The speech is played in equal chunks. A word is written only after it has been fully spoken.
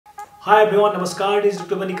Hi everyone, Namaskar, this is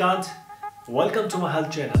Dr. Manikant. Welcome to my health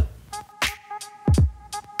channel.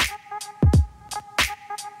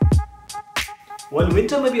 Well,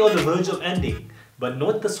 winter may be on the verge of ending, but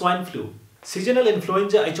not the swine flu. Seasonal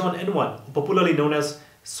influenza H1N1, popularly known as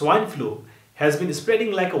swine flu, has been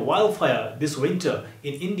spreading like a wildfire this winter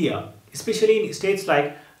in India, especially in states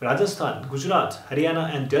like Rajasthan, Gujarat,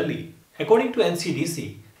 Haryana and Delhi. According to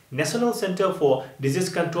NCDC, National Center for Disease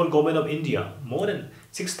Control Government of India, more than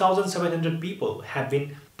 6,700 people have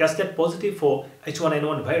been tested positive for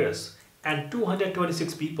H1N1 virus and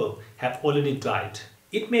 226 people have already died.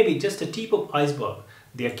 It may be just a tip of iceberg.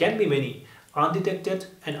 There can be many undetected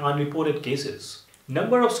and unreported cases.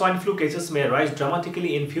 Number of swine flu cases may rise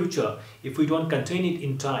dramatically in future if we don't contain it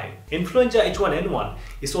in time. Influenza H1N1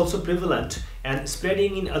 is also prevalent and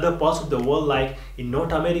spreading in other parts of the world like in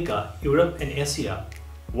North America, Europe and Asia.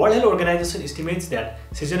 World Health Organization estimates that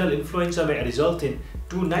seasonal influenza may result in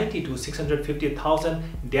 290 to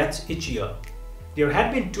 650,000 deaths each year. There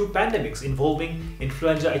had been two pandemics involving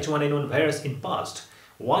influenza H1N1 virus in past.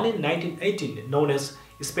 One in 1918 known as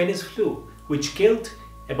Spanish flu, which killed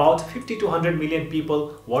about 50 to 100 million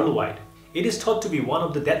people worldwide. It is thought to be one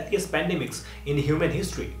of the deadliest pandemics in human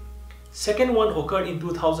history. Second one occurred in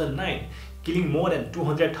 2009, killing more than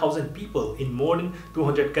 200,000 people in more than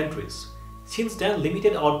 200 countries. Since then,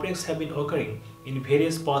 limited outbreaks have been occurring in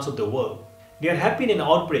various parts of the world. There had been an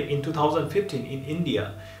outbreak in 2015 in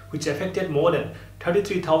India, which affected more than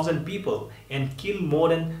 33,000 people and killed more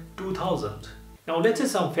than 2,000. Now let's see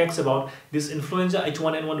some facts about this influenza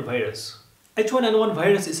H1N1 virus. H1N1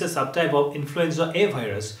 virus is a subtype of influenza A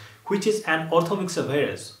virus, which is an orthomixer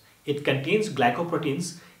virus. It contains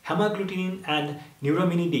glycoproteins, hemagglutinin and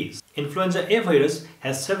neuraminidase. Influenza A virus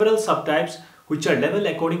has several subtypes which are labeled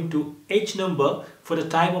according to H number for the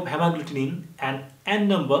type of hemagglutinin and N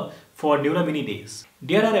number for neuraminidase.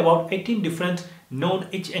 There are about 18 different known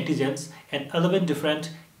H antigens and 11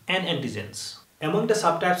 different N antigens. Among the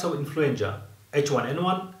subtypes of influenza,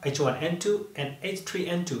 H1N1, H1N2 and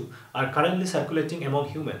H3N2 are currently circulating among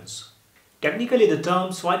humans. Technically, the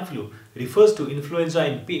term swine flu refers to influenza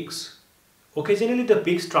in pigs. Occasionally, the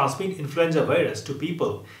pigs transmit influenza virus to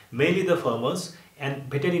people, mainly the farmers and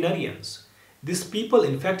veterinarians. These people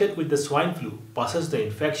infected with the swine flu passes the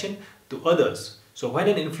infection to others. So when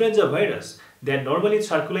an influenza virus that normally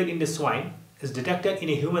circulates in the swine is detected in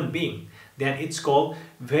a human being, then it's called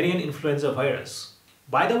variant influenza virus.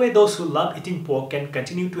 By the way, those who love eating pork can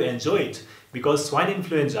continue to enjoy it because swine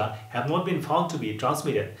influenza have not been found to be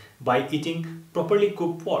transmitted by eating properly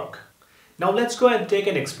cooked pork. Now let's go and take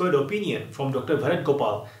an expert opinion from Dr. Bharat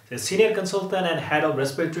Gopal, the Senior Consultant and Head of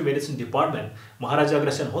Respiratory Medicine Department, Maharaja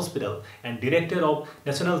Agrawal Hospital and Director of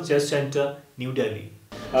National Chest Center, New Delhi.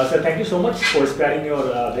 Sir, thank you so much for sparing your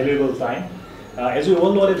valuable time. As we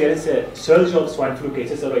all know that there is a surge of swine flu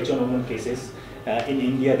cases or H1N1 cases in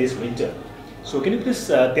India this winter. So can you please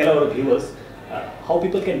tell our viewers how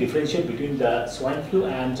people can differentiate between the swine flu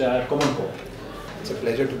and common cold? It's a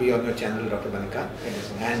pleasure to be on your channel, Dr. Manika.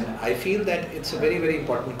 And I feel that it's a very, very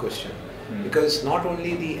important question because not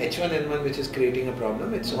only the H1N1 which is creating a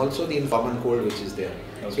problem, it's also the common cold which is there.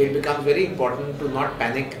 Okay. So it becomes very important to not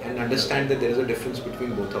panic and understand that there is a difference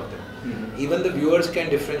between both of them. Even the viewers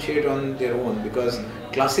can differentiate on their own because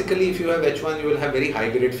classically if you have H1 you will have very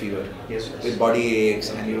high grade fever with body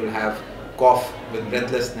aches and you will have cough with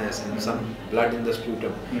breathlessness and some blood in the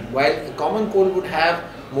sputum. While a common cold would have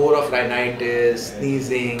more of rhinitis,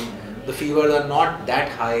 sneezing, the fevers are not that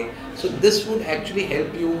high. So this would actually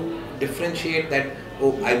help you differentiate that,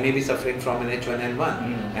 oh, I may be suffering from an H1N1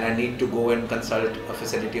 and I need to go and consult a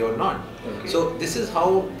facility or not. Okay. So this is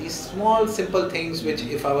how these small simple things which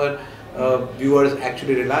if our viewers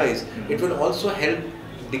actually realize, it will also help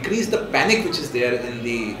decrease the panic which is there in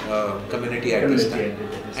the community at this time.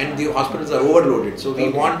 And the hospitals are overloaded. So we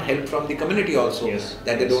want help from the community also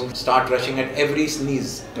that they don't start rushing at every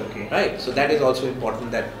sneeze. Right? So that is also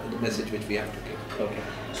important, that the message which we have to give. Okay.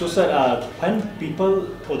 So sir, when people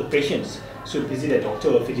or the patients should visit a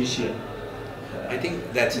doctor or physician? I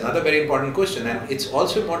think that's another very important question, and it's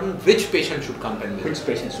also important which patient should come and visit. Which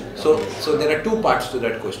patient should come? So there are two parts to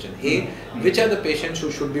that question. A, which are the patients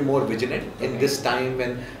who should be more vigilant in this time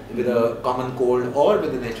when with a common cold or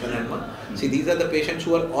with an H1N1? See, these are the patients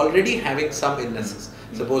who are already having some illnesses.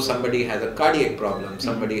 Suppose somebody has a cardiac problem,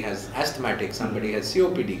 somebody has asthmatic, somebody has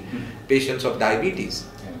COPD, patients of diabetes,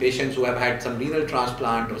 patients who have had some renal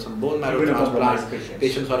transplant or some bone marrow transplant,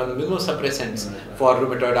 patients who are on immunosuppressants for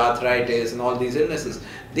rheumatoid arthritis and all these illnesses.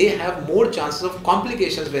 they have more chances of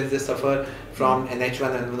complications when they suffer from an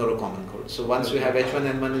H1N1 or a common cold. So once you have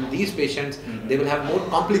H1N1 in these patients, they will have more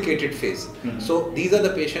complicated phase. So these are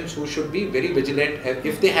the patients who should be very vigilant.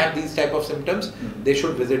 If they have these type of symptoms, they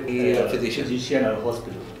should visit the physician or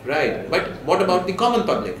hospital. Right. But what about the common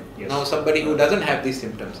public? Yes. Now somebody who doesn't have these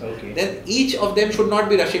symptoms, then each of them should not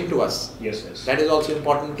be rushing to us. Yes. That is also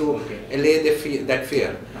important to allay that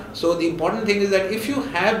fear. So the important thing is that if you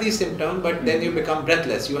have these symptoms, but then you become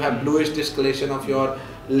breathless, you have bluish discoloration of your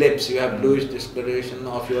lips, you have bluish discoloration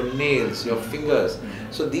of your nails, your fingers.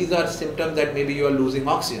 So these are symptoms that maybe you are losing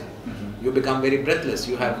oxygen. You become very breathless,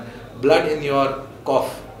 you have blood in your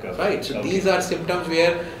cough. Right. So these are symptoms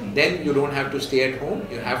where then you don't have to stay at home,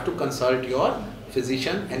 you have to consult your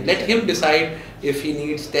physician and let him decide if he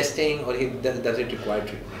needs testing or does it require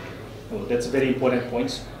treatment. Oh, that's a very important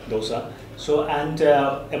point, those are. So, and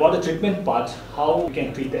about the treatment part, how you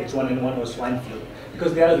can treat the H1N1 or swine flu?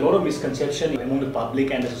 Because there are a lot of misconceptions among the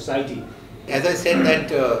public and the society. As I said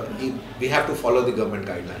that we have to follow the government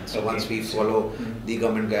guidelines. So once we follow the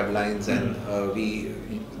government guidelines and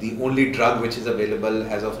the only drug which is available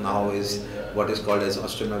as of now is what is called as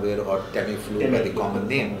Oseltamivir or Tamiflu by the common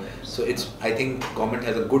name. So I think government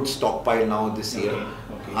has a good stockpile now this year.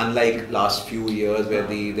 Unlike last few years where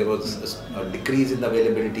there was a decrease in the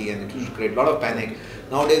availability and it used to create a lot of panic.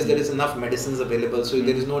 Nowadays there is enough medicines available, so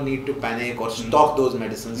there is no need to panic or stock those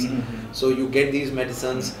medicines. So you get these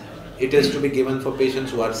medicines. It is to be given for patients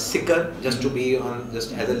who are sicker, just to be on,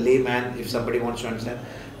 just as a layman, if somebody wants to understand.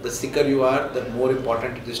 The sicker you are, the more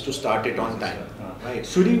important it is to start it on time. Right.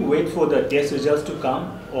 Should we wait for the test results to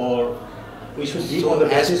come, or we should be on the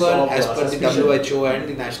basis as per the WHO and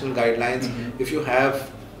the national guidelines, if you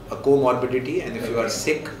have a comorbidity and if you are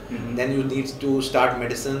sick, then you need to start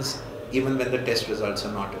medicines even when the test results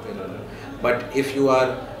are not available. But if you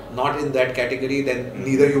are not in that category, then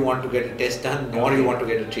neither you want to get a test done nor you want to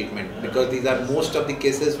get a treatment, because these are most of the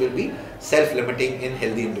cases will be self-limiting in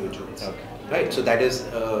healthy individuals. Right? So that is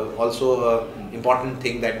also an important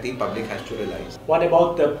thing that the public has to realize. What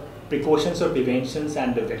about the precautions or preventions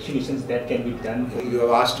and the vaccinations that can be done? You have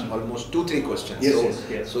asked almost 2-3 questions.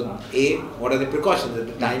 Yes. So A, what are the precautions at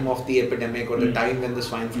the time of the epidemic or the time when the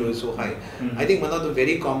swine flu is so high? I think one of the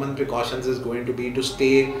very common precautions is going to be to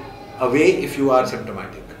stay away if you are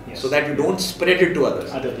symptomatic, so that you don't spread it to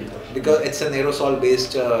other people. Because it's an aerosol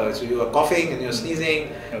based, so you are coughing and you're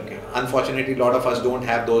sneezing. Unfortunately, a lot of us don't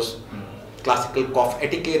have those classical cough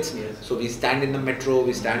etiquettes. So we stand in the metro,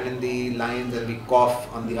 we stand in the lines and we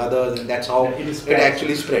cough on the others, and that's how it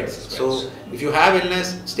actually spreads. So if you have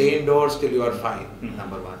illness, stay indoors till you are fine,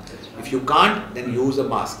 number one. If you can't, then use a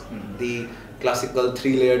mask. The classical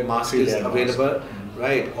 3-layered mask is available.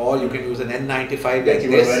 Right, or you can use an N95 like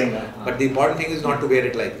this, but the important thing is not to wear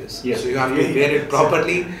it like this. So you have to wear it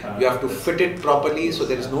properly, you have to fit it properly so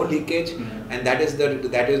there is no leakage, and that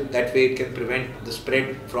way it can prevent the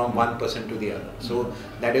spread from one person to the other. So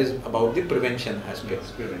that is about the prevention aspect.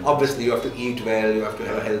 Obviously you have to eat well, you have to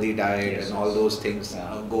have a healthy diet and all those things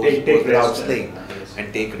goes without saying.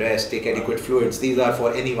 And take rest, take adequate fluids. These are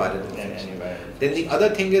for any viral infection. Then the other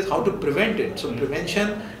thing is how to prevent it. So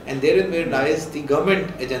prevention, and therein where lies the government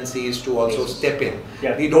agencies to also step in.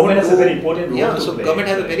 Government has a very important role to play. Government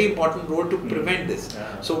has a very important role to prevent this.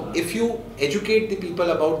 So if you educate the people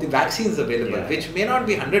about the vaccines available, which may not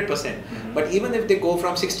be 100%, but even if they go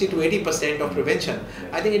from 60 to 80% of prevention,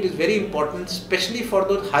 I think it is very important, especially for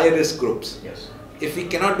those high risk groups. If we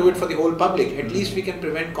cannot do it for the whole public, at least we can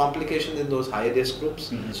prevent complications in those high risk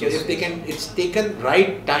groups. So if they can, it's taken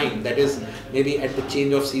right time, that is maybe at the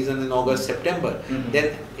change of season in August, September,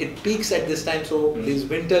 then it peaks at this time. So these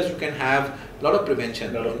winters you can have a lot of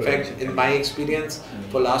prevention. In fact, in my experience,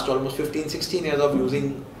 for last almost 15-16 years of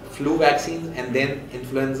using flu vaccines and then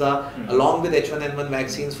influenza along with H1N1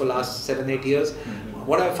 vaccines for last 7-8 years,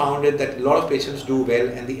 what I found is that a lot of patients do well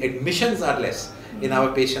and the admissions are less in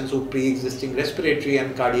our patients who pre-existing respiratory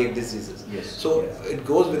and cardiac diseases. So it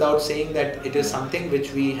goes without saying that it is something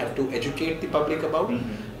which we have to educate the public about,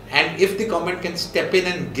 and if the government can step in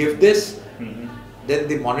and give this, then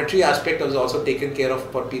the monetary aspect is also taken care of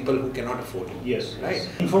for people who cannot afford it. Right.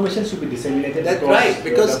 Information should be disseminated. That's right,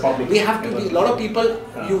 because we have to be, a lot of people,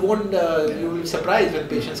 you won't, you will be surprised when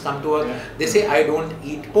patients come to us, they say, I don't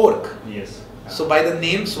eat pork. So by the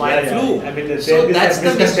name swine flu, I mean, so that's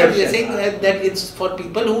the mistake. We are saying that it's for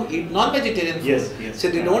people who eat non-vegetarian food. So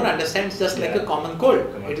they don't understand, it's just like a common cold.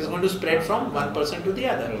 It is going to spread from one person to the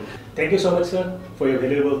other. Thank you so much, sir, for your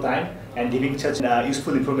valuable time and giving such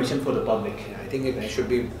useful information for the public. I think it should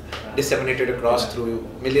be disseminated across through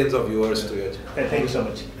millions of viewers to your channel. Thank you so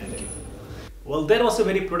much. Thank you. Well, that was a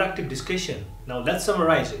very productive discussion. Now let's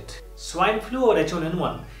summarize it. Swine flu or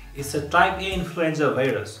H1N1 is a type A influenza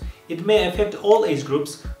virus. It may affect all age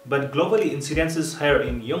groups, but globally incidence is higher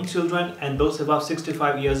in young children and those above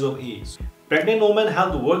 65 years of age. Pregnant women,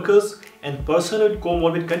 health workers, and persons with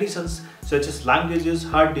comorbid conditions such as lung disease,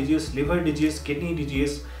 heart disease, liver disease, kidney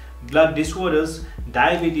disease, blood disorders,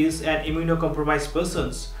 diabetes, and immunocompromised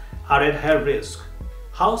persons are at higher risk.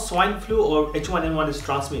 How swine flu or H1N1 is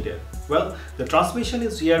transmitted? Well, the transmission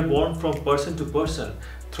is airborne from person to person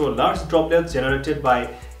through large droplets generated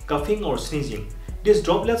by coughing or sneezing. These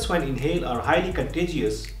droplets, when inhaled, are highly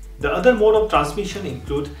contagious. The other mode of transmission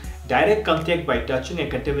include direct contact by touching a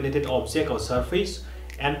contaminated object or surface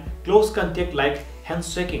and close contact like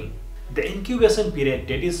handshaking. The incubation period,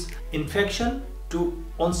 that is infection to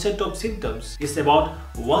onset of symptoms, is about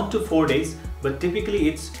 1 to 4 days, but typically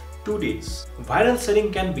it's 2 days. Viral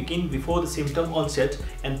shedding can begin before the symptom onset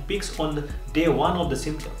and peaks on day 1 of the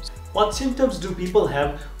symptoms. What symptoms do people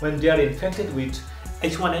have when they are infected with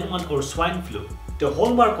H1N1 or swine flu? The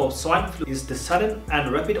hallmark of swine flu is the sudden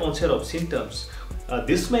and rapid onset of symptoms.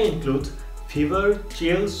 This may include fever,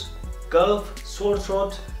 chills, cough, sore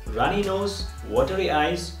throat, runny nose, watery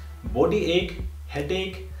eyes, body ache,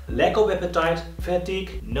 headache, lack of appetite,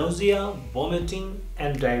 fatigue, nausea, vomiting,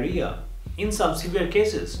 and diarrhea. In some severe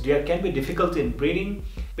cases, there can be difficulty in breathing,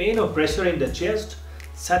 pain or pressure in the chest,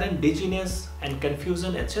 sudden dizziness and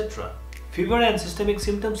confusion, etc. Fever and systemic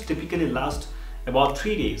symptoms typically last about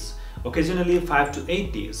 3 days, occasionally 5 to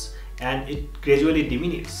 8 days, and it gradually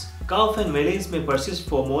diminishes. Cough and malaise may persist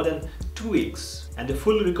for more than 2 weeks, and the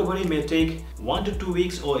full recovery may take 1 to 2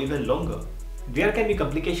 weeks or even longer. There can be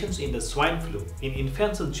complications in the swine flu. In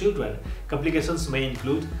infants and children, complications may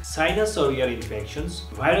include sinus or ear infections,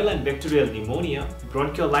 viral and bacterial pneumonia,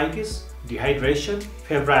 bronchiolitis, dehydration,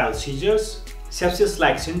 febrile seizures,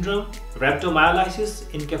 sepsis-like syndrome, rhabdomyolysis,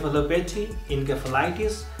 encephalopathy,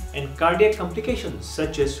 encephalitis, and cardiac complications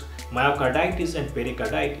such as myocarditis and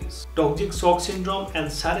pericarditis. Toxic shock syndrome and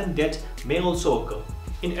sudden death may also occur.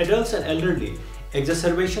 In adults and elderly,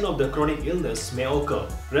 exacerbation of the chronic illness may occur.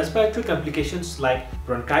 Respiratory complications like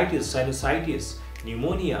bronchitis, sinusitis,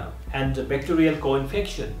 pneumonia, and bacterial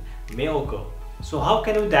co-infection may occur. So how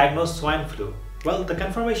can we diagnose swine flu? Well, the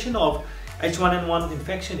confirmation of H1N1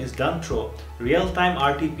 infection is done through real-time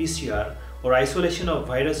RT-PCR or isolation of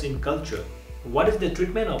virus in culture. What is the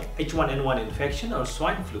treatment of H1N1 infection or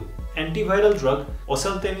swine flu? Antiviral drug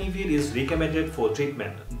oseltamivir is recommended for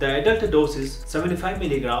treatment. The adult dose is 75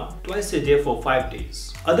 mg twice a day for 5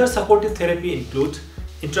 days. Other supportive therapy include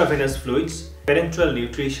intravenous fluids, parenteral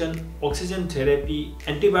nutrition, oxygen therapy,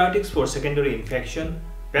 antibiotics for secondary infection.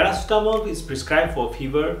 Paracetamol is prescribed for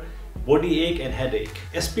fever, body ache and headache.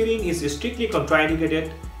 Aspirin is strictly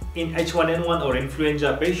contraindicated in H1N1 or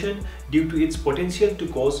influenza patient due to its potential to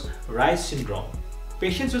cause Reye's syndrome.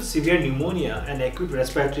 Patients with severe pneumonia and acute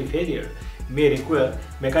respiratory failure may require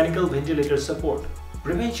mechanical ventilator support.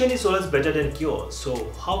 Prevention is always better than cure,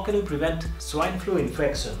 so how can we prevent swine flu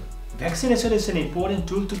infection? Vaccination is an important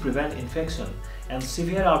tool to prevent infection and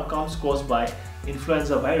severe outcomes caused by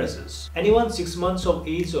influenza viruses. Anyone 6 months of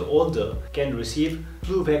age or older can receive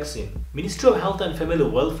flu vaccine. Ministry of Health and Family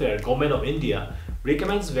Welfare, Government of India,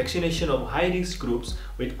 recommends vaccination of high-risk groups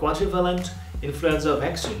with quadrivalent influenza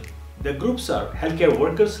vaccine. The groups are healthcare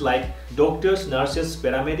workers like doctors, nurses,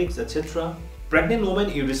 paramedics, etc., pregnant women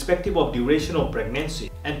irrespective of duration of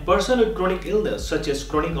pregnancy, and persons with chronic illness such as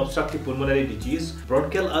chronic obstructive pulmonary disease,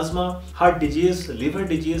 bronchial asthma, heart disease, liver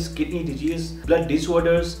disease, kidney disease, blood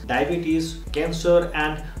disorders, diabetes, cancer,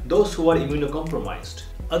 and those who are immunocompromised.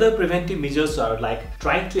 Other preventive measures are like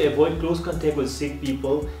trying to avoid close contact with sick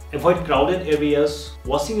people, avoid crowded areas,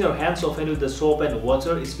 washing your hands often with the soap and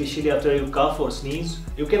water, especially after you cough or sneeze.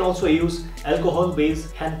 You can also use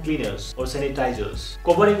alcohol-based hand cleaners or sanitizers.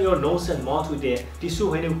 Covering your nose and mouth with a tissue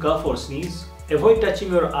when you cough or sneeze. Avoid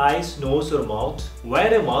touching your eyes, nose or mouth.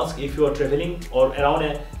 Wear a mask if you are traveling or around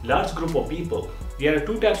a large group of people. There are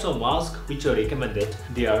 2 types of masks which are recommended.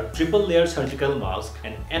 They are triple layer surgical mask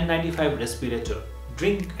and N95 respirator.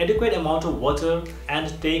 Drink adequate amount of water and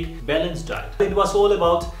take balanced diet. It was all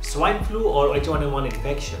about swine flu or H1N1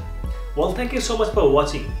 infection. Well, thank you so much for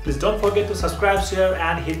watching. Please don't forget to subscribe, share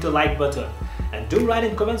and hit the like button. And do write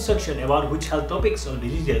in comment section about which health topics or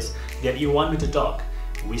diseases that you want me to talk.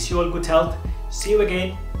 Wish you all good health. See you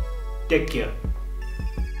again. Take care.